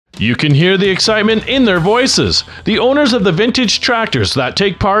You can hear the excitement in their voices. The owners of the vintage tractors that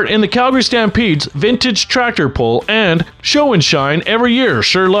take part in the Calgary Stampede's Vintage Tractor Pull and Show and Shine every year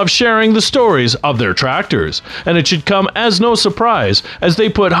sure love sharing the stories of their tractors. And it should come as no surprise as they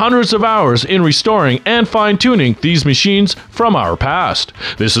put hundreds of hours in restoring and fine-tuning these machines from our past.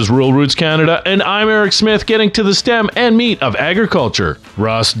 This is Rural Roots Canada, and I'm Eric Smith, getting to the stem and meat of agriculture.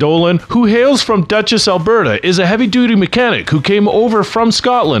 Ross Dolan, who hails from Dutchess, Alberta, is a heavy-duty mechanic who came over from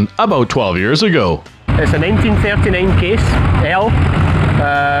Scotland about 12 years ago. It's a 1939 case, L.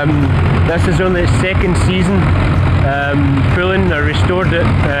 This is only its second season pulling. I restored it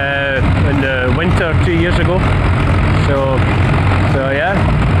in the winter 2 years ago. So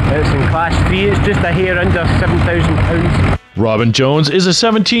yeah, it's in class 3. It's just a hair under 7,000 pounds. Robin Jones is a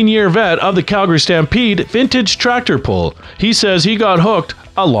 17-year vet of the Calgary Stampede Vintage Tractor Pull. He says he got hooked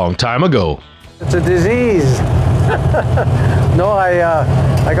a long time ago. It's a disease. No,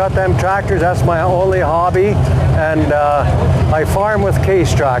 I got them tractors. That's my only hobby, and I farm with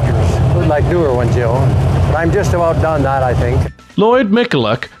case tractors, like newer ones, you know. But I'm just about done that, I think. Lloyd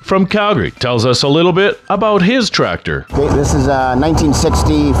Mikulek from Calgary tells us a little bit about his tractor. Okay, this is a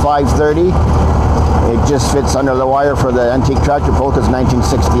 1960 530. It just fits under the wire for the antique tractor pull because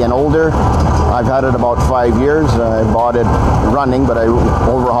 1960 and older. I've had it about 5 years. I bought it running, but I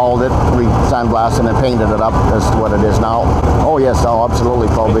overhauled it, re-sandblasted and painted it up. That's what it is now. Oh yes, oh absolutely,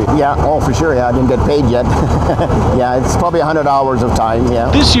 probably. Yeah, oh for sure, yeah, I didn't get paid yet. Yeah, it's probably 100 hours of time, yeah.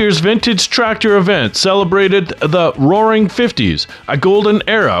 This year's Vintage Tractor event celebrated the Roaring 50s, a golden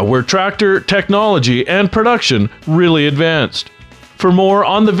era where tractor technology and production really advanced. For more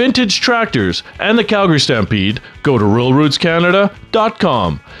on the vintage tractors and the Calgary Stampede, go to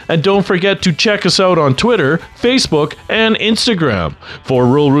ruralrootscanada.com. And don't forget to check us out on Twitter, Facebook, and Instagram. For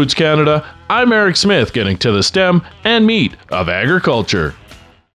Rural Roots Canada, I'm Eric Smith, getting to the stem and meat of agriculture.